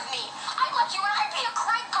being with me. I love you and I'd be a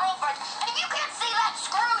great girlfriend. And if you can't see that,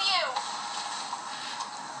 screw you.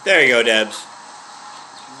 There you go, Debs.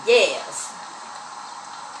 Yes.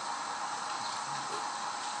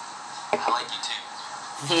 I like you too.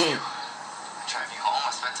 You. I drive you home.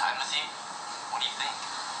 I spend time with you. What do you think?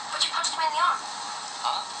 But you punched me in the arm.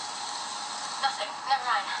 Huh? Nothing. Never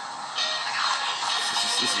mind.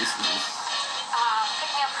 Pick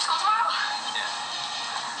me up for school tomorrow? Yeah.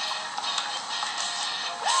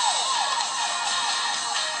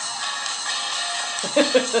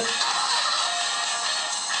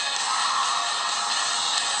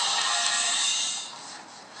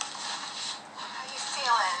 How you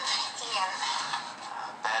feeling, Ian?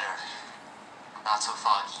 Better. Not so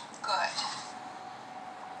foggy. Good.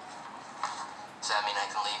 Does that mean I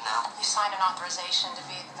can leave now? You signed an authorization to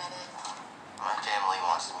be admitted. My family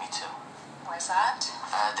wants me to. Why's that?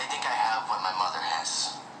 They think I have what my mother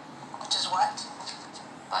has. Which is what?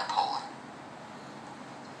 Bipolar.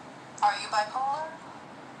 Are you bipolar?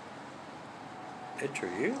 Enter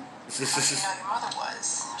you? How did you know your mother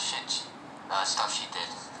was? Shit. Stuff she did.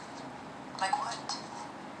 Like what?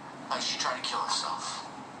 Like she tried to kill herself.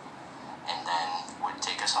 And then would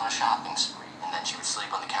take us on a shopping spree. And then she would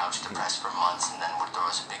sleep on the couch depressed for months. And then would throw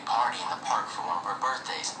us a big party in the park for one of our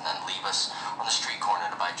birthdays. And then leave us on the street corner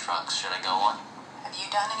to buy trucks. Should I go on? Have you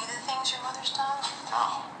done any of the things your mother's done?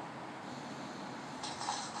 No.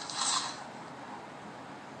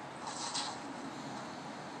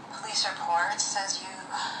 Police report says you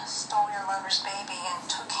stole your lover's baby and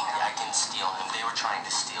took him. Yeah, I didn't steal him. They were trying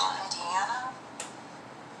to steal him. Indiana?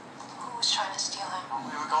 Who was trying to steal him?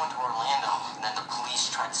 We were going to Orlando, and then the police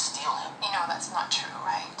tried to steal him. You know that's not true,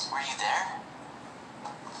 right? Were you there?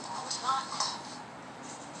 I was not.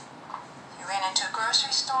 You ran into a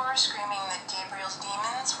grocery store screaming that Gabriel's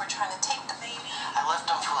demons were trying to take the baby. I left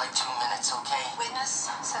him for like 2 minutes, okay? Witness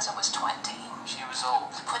says it was 20. She was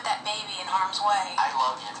old. You put that baby in harm's way. I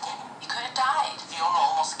love Yevgeny. You could have died. Fiona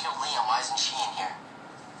almost killed Liam. Why isn't she in here?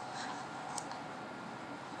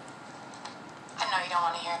 I know you don't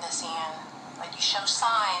want to hear this, Ian, but you show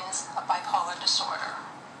signs of bipolar disorder.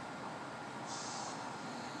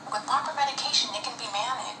 With proper medication, it can be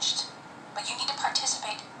managed, but you need to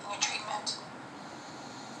participate in your treatment.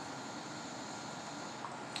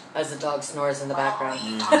 As the dog snores in the background.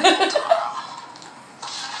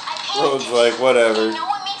 Road's like, whatever. No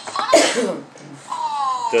one made fun of me.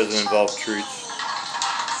 Doesn't involve truth.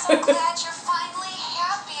 So glad you're finally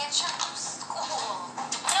happy at your new school.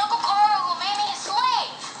 And Uncle Carl made me a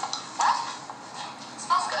slave. What?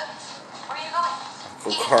 Smells good. Where are you going?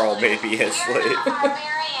 Uncle Carl made me a You're slave. not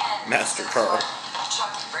barbarian. Master Carl.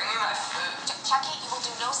 Chucky, bring me my food. Chucky, you will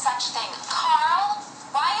do no such thing. Carl,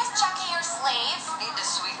 why is Chucky your slave? Need to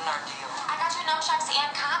sweeten our deal. I got you nunchucks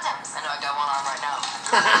and condoms. I know I got one on right now.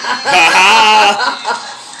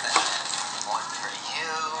 One for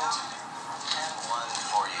you, and one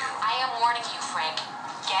for you. I am warning you, Frank.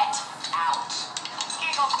 Get out.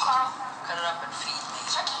 Here you go, Uncle Carl. Cut it up and feed me.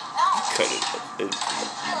 Chucky, no. Cut it.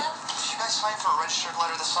 Hello. Did you guys fight for a registered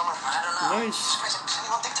letter this summer? I don't know. Nice. Does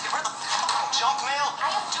anyone think to get rid of the fucking junk mail?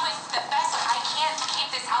 I am doing the best I can to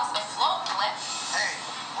keep this house afloat, Flip. Hey,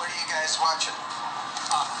 what are you guys watching?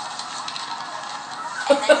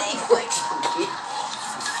 And then they quit.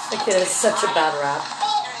 That kid has such a bad rap.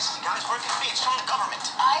 Seriously, guys, where it could be? It's from the government.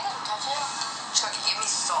 I didn't touch it. Chucky, give me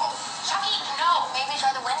salt. Chucky, no. Maybe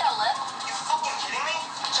try the window, Lip. You fucking kidding me?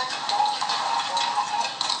 Chucky, don't.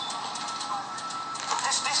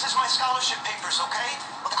 This is my scholarship papers, okay?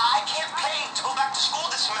 Look, I can't pay to go back to school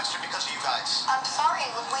this semester because of you guys. I'm sorry,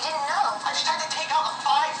 we didn't know. I just had to take out a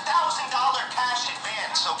 $5,000 cash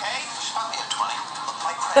advance, okay? Just not me a 20. Look,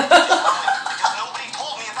 my credit is ruined because nobody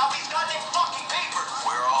told me about these goddamn fucking papers.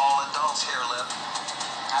 We're all adults here, Lip.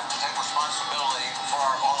 Have to take responsibility for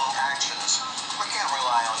our own actions. We can't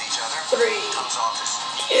rely on each other. 3, Comes off as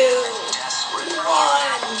 2, desperate. 1.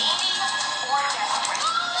 Needy or desperate.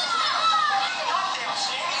 Goddamn,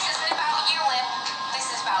 Sammy. This isn't about you, Lip. This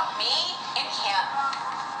is about me and him.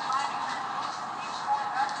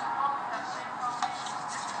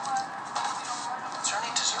 Is there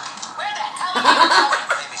any dessert? Where the hell are you going?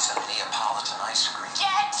 Maybe some Neapolitan ice cream.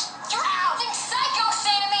 Get out! Think psycho,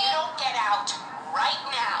 Sammy! You don't get out right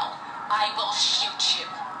now. I will shoot you.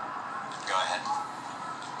 Go ahead.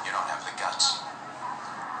 You don't have the guts.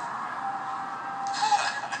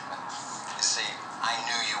 You see, I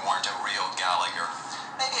knew you weren't a real Gallagher.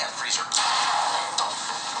 Maybe a freezer.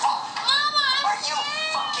 Mama! Are you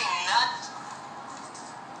fucking nuts?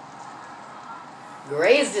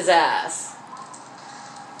 Grazed his ass.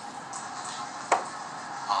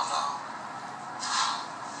 Oh no.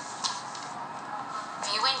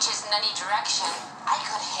 Few inches in any direction, I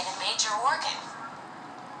could hit a major organ.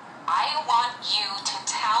 I want you to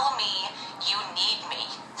tell me you need me.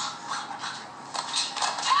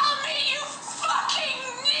 Tell me you fucking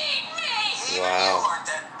need me! Even Wow. you aren't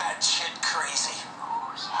that batshit crazy.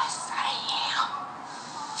 Oh, yes, I am.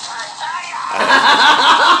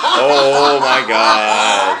 Oh my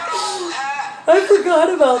god. I forgot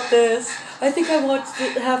about this. I think I watched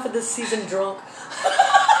half of this season drunk.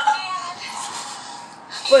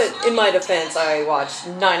 But in my defense, I watched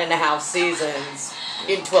 9.5 seasons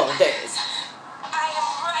in 12 days. I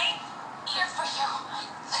am right here for you.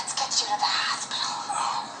 Let's get you to the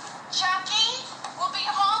hospital. Chucky, we'll be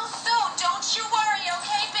home soon. Don't you worry,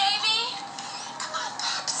 okay, baby? Come on,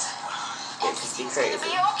 Pops. It'd just be Everything's crazy. gonna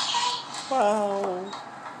be okay. Wow.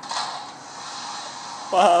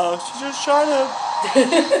 Wow, she just shot him.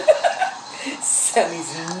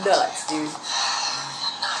 Sammy's nuts, dude.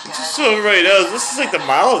 Just so everybody knows, this is like the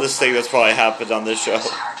mildest thing that's probably happened on this show. It's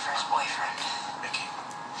hard for his boyfriend. Mickey.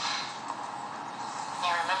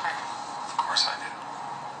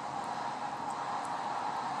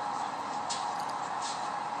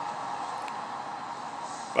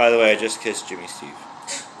 By the way, I just kissed Jimmy Steve.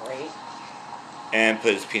 Right? And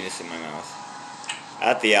put his penis in my mouth.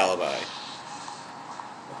 At the Alibi.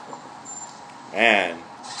 Man.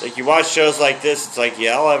 Like, you watch shows like this, it's like,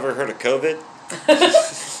 y'all ever heard of COVID?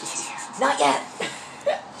 Not yet.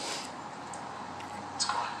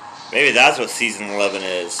 Maybe that's what season 11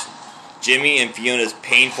 is. Jimmy and Fiona's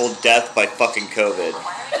painful death by fucking COVID.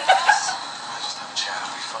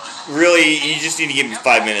 Really, you just need to give me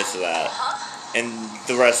 5 minutes of that. And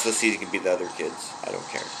the rest of the season can be the other kids. I don't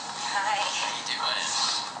care. Hi.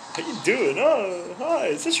 How you doing? Oh, hi.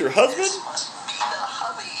 Is this your husband? This must be the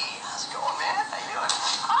hubby. How's it going, man? How you doing?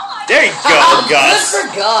 There you go, Good Gus. for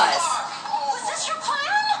Gus. Was this your plan?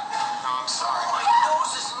 No, I'm sorry. My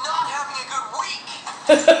nose is not having a good week.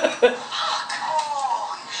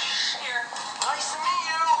 Holy shit. Nice to meet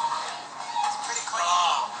you. It's pretty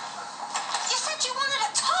clean. You said you wanted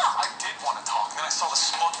to talk. I did want to talk, and then I saw the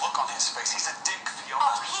smug look on his face. He's a dick, Fiona.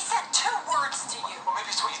 Oh, he said 2 words to you. Well, maybe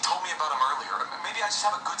it's what you told me about him earlier. Maybe I just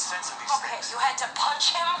have a good sense of these Okay, things. you had to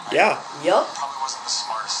punch him? Yeah. Yup. Probably wasn't the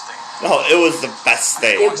smartest thing. No, it was the best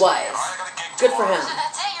thing. It was. All right, I got a gig Good for tomorrow. him. So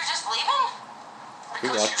that's it? You're just leaving?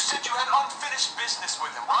 Because you said you had unfinished business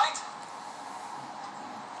with him, right?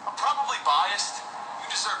 I'm probably biased. You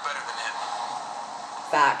deserve better than him.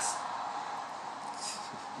 Facts.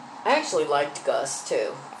 I actually liked Gus,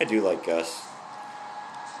 too. I do like Gus.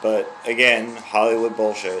 But, again, Hollywood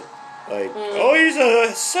bullshit. Like, oh, he's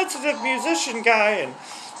a sensitive musician guy, and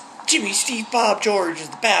Jimmy Steve Bob George is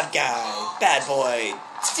the bad guy. Bad boy.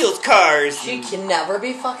 Steals cars. She can never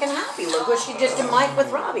be fucking happy. Look what she did to Mike with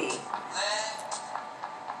Robbie.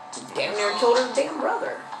 Damn near killed her damn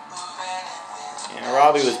brother. And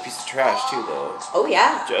Robbie was a piece of trash, too, though. Oh,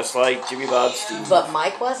 yeah. Just like Jimmy Bob Steve. But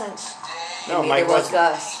Mike wasn't. No, And Mike neither was wasn't.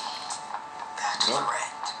 Gus. That's Nope. correct.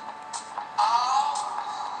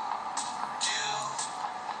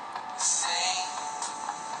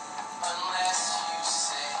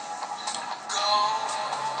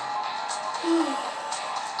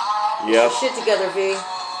 Yep. Shit together, V.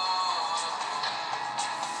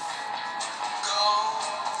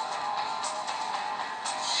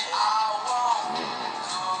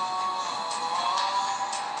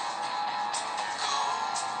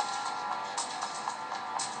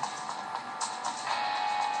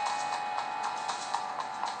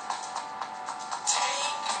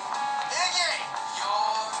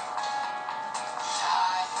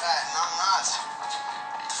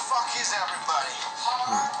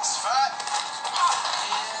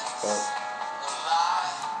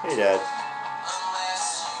 Hey, Dad.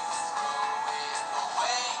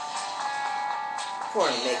 Poor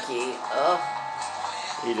Mickey. Ugh.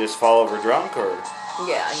 He just fall over drunk, or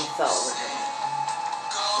Yeah, he fell over drunk.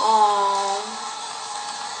 Aww.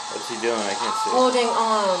 what's he doing? I can't see.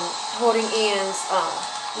 Holding Ian's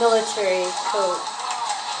military coat.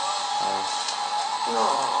 Aww.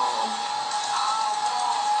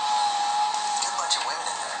 Good bunch of women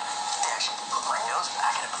in there. They actually put my nose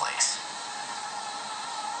back in place.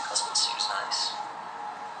 Husband seems nice.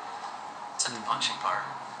 It's at the punching part.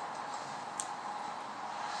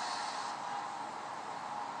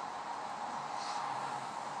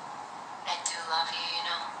 I do love you, you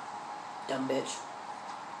know. Dumb bitch.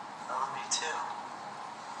 Oh, me too.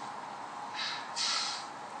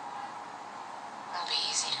 It'll be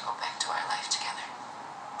easy to go back to our life together.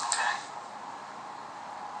 Okay.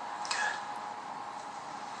 Good.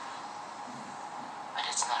 But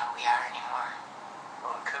it's not who we are anymore.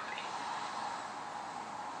 Well, it could be.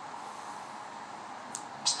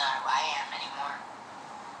 It's not who I am anymore.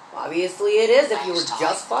 Obviously it is if you were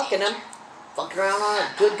just fucking him. Fucking around on a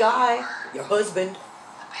good guy. Your husband.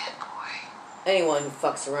 The bad boy. Anyone who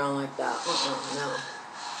fucks around like that.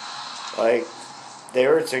 No. Like, they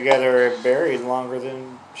were together and married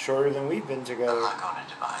shorter than we've been I'm together. not going to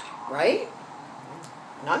Dubai anymore. Right?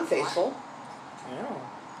 Non-faithful. Yeah.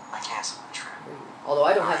 I canceled the trip. Although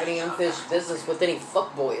I don't have any unfinished business with any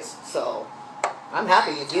fuckboys. So, I'm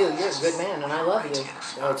happy with you. You're a good man and I love you.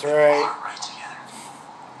 That's right. Right together.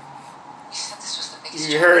 You said this was the biggest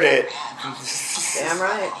You job heard we it. ever had. Damn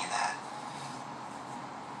right. Any of that.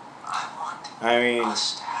 I want I mean,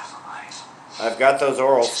 us to have a life. I've got those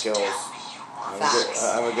oral Just skills. tell me you want Facts.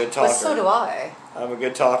 I'm a good But talker. so do I. I'm a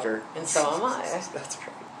good talker. And so am I. That's right.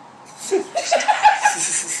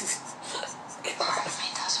 God. He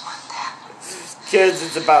does want that. Kids,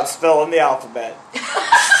 it's about spelling the alphabet. But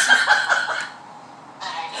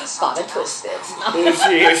I need Spotted something else.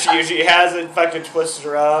 twisted. if she hasn't fucking twisted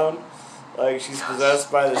around like she's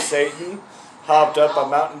possessed by the Satan, hopped up on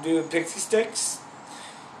Mountain Dew and Pixie Sticks.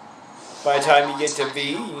 By the time you get to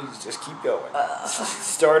V, you just keep going.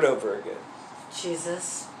 Start over again.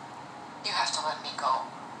 Jesus. You have to let me go.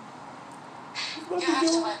 You have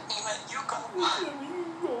to let you go.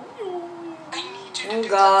 I need you to Oh do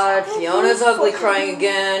God, that for me. Fiona's ugly crying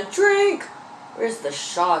again. Drink! Where's the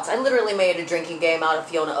shots? I literally made a drinking game out of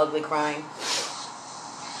Fiona ugly crying.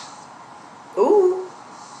 Ooh.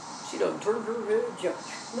 She done turned her head,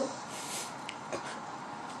 Josh. Nope.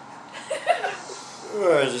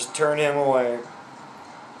 Just turn him away.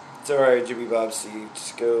 It's alright, Jimmy Bob Steve.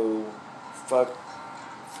 Just go fuck,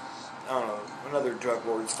 I don't know, another drug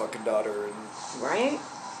lord's fucking daughter and Right?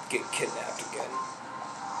 get kidnapped again.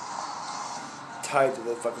 Tied to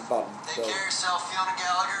the fucking bottom. Take care of yourself, Fiona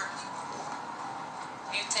Gallagher.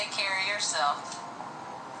 You take care of yourself.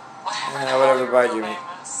 Yeah, whatever, your bye, real Jimmy. name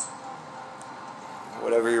is.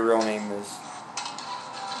 Whatever your real name is.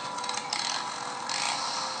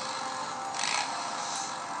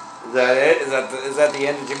 Is that it? Is that the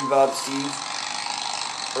end of Jimmy Bob Steve?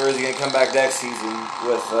 Or is he gonna come back next season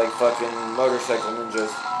with like fucking motorcycle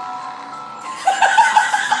ninjas?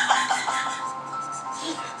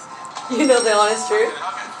 You know the honest truth?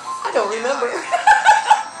 I don't remember.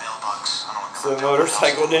 Mailbox. I don't want to So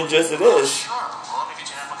motorcycle ninjas it is. Sure. Well, let me get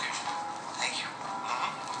you an application. Thank you.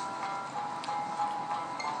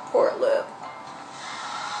 Poor Lip.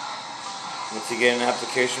 What's he getting an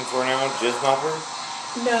application for now? Jizz Mopper?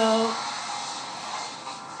 No.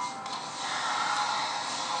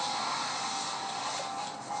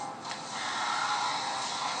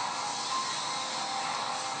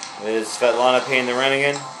 Is Svetlana paying the rent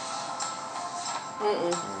again?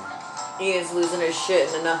 Mm-mm. He is losing his shit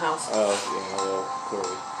in the nut house. Oh, yeah, well,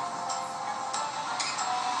 clearly.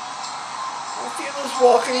 Fiona's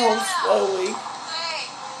walking home slowly. Hey,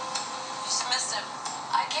 you just missed him.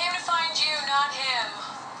 I came to find you, not him.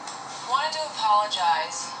 Wanted to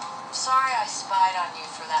apologize. Sorry I spied on you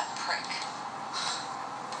for that prick.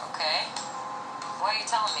 Okay? Why are you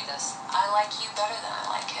telling me this? I like you better than I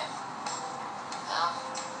like him. Well,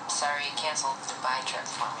 sorry you canceled the Dubai trip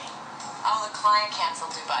for me. Oh, the client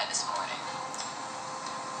canceled Dubai this morning.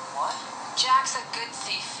 What? Jack's a good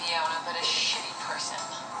thief, Fiona, but a shitty person.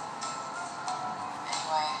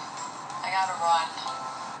 Anyway, I gotta run.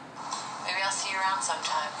 Maybe I'll see you around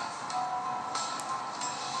sometime.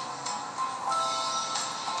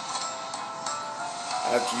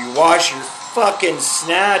 After you wash your fucking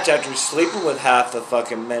snatch after sleeping with half the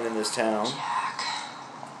fucking men in this town. Jack.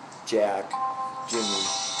 Jack, Jimmy,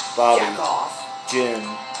 Bobby, Jack off. Jim,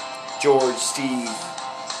 George, Steve.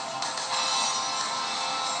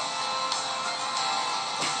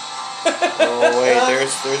 Oh wait, there's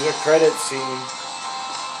a credit scene.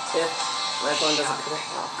 Yeah, that one doesn't connect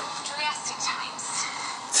well. Drastic times.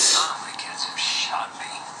 None of my kids have shot me.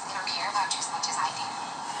 They don't care about you as much as I do.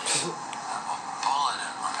 I'm a bullet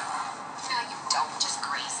and whatever. No, you don't. Just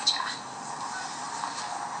grazed ya.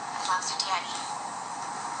 Loves your daddy.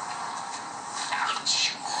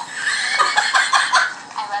 Ouch.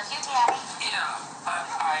 I love you, daddy. Yeah,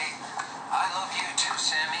 I love you too,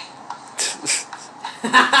 Sammy.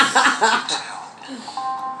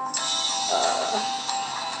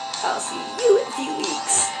 I'll see you in a few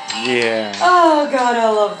weeks. Yeah. Oh God, I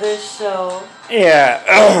love this show.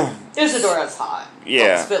 Yeah. Isadora's hot.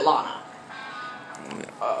 Yeah. Oh, Svetlana.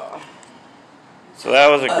 So that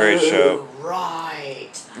was a great show.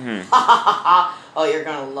 Right. Mhm. Oh, you're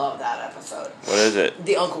gonna love that episode. What is it?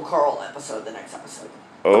 The Uncle Carl episode, the next episode.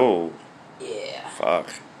 Oh, Yeah. fuck.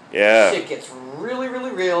 Yeah. Shit gets really,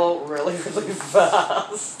 really real, really, really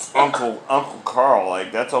fast. Uncle Carl,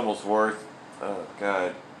 like, that's almost worth... Oh,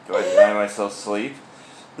 God. Do I deny myself sleep?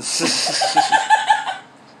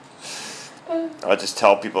 I'll just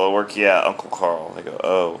tell people at work, yeah, Uncle Carl. They go,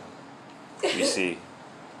 oh, you see.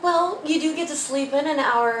 Well, you do get to sleep in an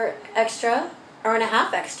hour extra, hour and a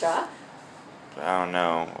half extra. I don't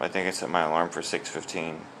know. I think I set my alarm for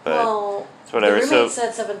 6:15, but Well, it's whatever. the So roommate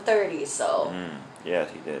said 7:30, so... yeah,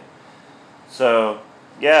 he did. So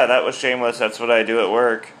yeah, that was Shameless. That's what I do at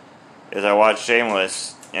work. Is I watch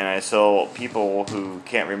Shameless and I sell people who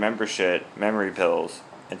can't remember shit memory pills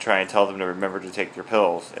and try and tell them to remember to take their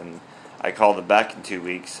pills. And I call them back in 2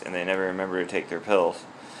 weeks and they never remember to take their pills.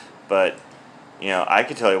 But you know, I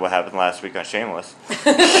could tell you what happened last week on Shameless.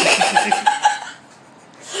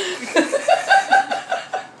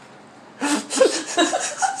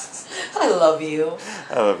 I love you.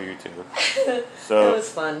 I love you too. That So was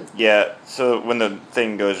fun. yeah, so when the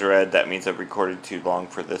thing goes red, that means I've recorded too long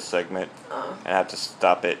for this segment. And I have to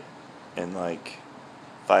stop it in like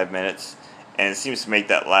 5 minutes. And it seems to make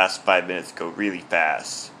that last 5 minutes go really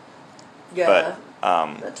fast. Yeah.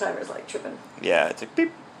 But The timer's like tripping. yeah, it's like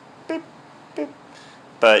beep, beep, beep.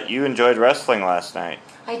 But you enjoyed wrestling last night.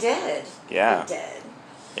 I did. Yeah. I did.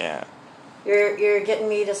 Yeah. You're getting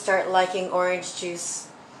me to start liking orange juice.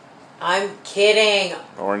 I'm kidding.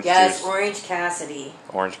 Orange yes, juice. Orange Cassidy.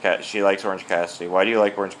 She likes Orange Cassidy. Why do you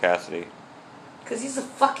like Orange Cassidy? Because he's a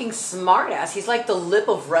fucking smartass. He's like the lip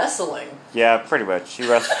of wrestling. Yeah, pretty much. He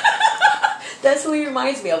wrestles. That's what he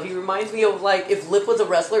reminds me of. He reminds me of, like, if Lip was a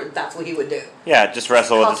wrestler, that's what he would do. Yeah, just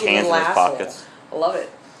wrestle with his Cocky hands in little his asshole. pockets. I love it.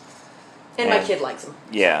 And my kid likes him.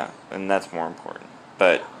 Yeah, and that's more important.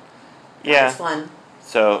 But, yeah. It's fun.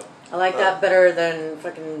 So... I like that better than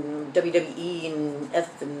fucking WWE and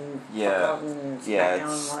F and and SmackDown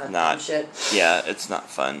and all that not shit. Yeah, it's not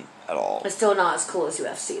fun at all. It's still not as cool as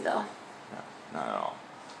UFC though. No, not at all.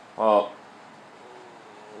 Well,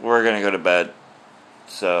 we're gonna go to bed.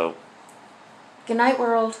 So. Good night,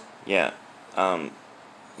 world. Yeah. Yeah,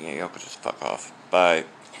 y'all could just fuck off. Bye.